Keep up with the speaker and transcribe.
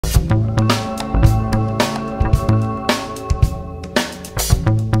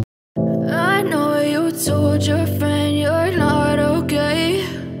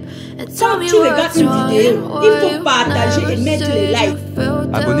une vidéo, il faut partager et mettre les likes.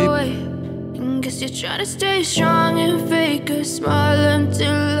 Abonnez. Guess you're trying to stay strong and fake a smile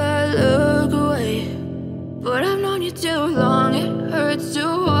until I look away. But I've known you too long, it hurts to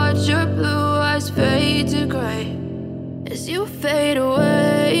watch your blue eyes fade to gray as you fade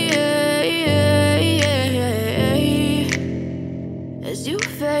away, as you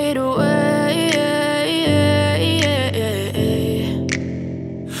fade away.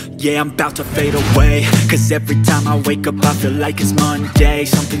 Yeah, I'm about to fade away, cause every time I wake up I feel like it's Monday.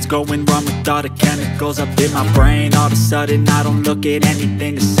 Something's going wrong with all the chemicals up in my brain. All of a sudden I don't look at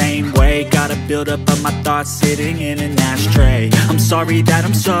anything the same way. Got a build up of my thoughts sitting in an ashtray. I'm sorry that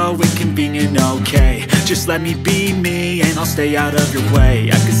I'm so inconvenient, okay. Just let me be me and I'll stay out of your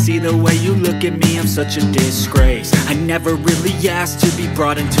way. I can see the way you look at me, I'm such a disgrace. I never really asked to be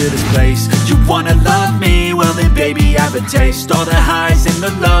brought into this place. You wanna love me? Well then baby have a taste. All the highs and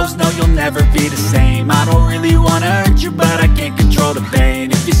the lows, no, you'll never be the same. I don't really wanna hurt you, but I can't control the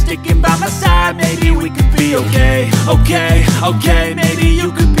pain. If you're sticking by my side, maybe we could be okay. Okay, okay, maybe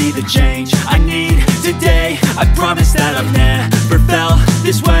you could be the change I need today. I promise that I've never felt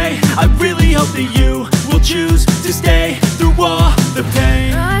this way. I really hope that you will choose to stay through all the pain.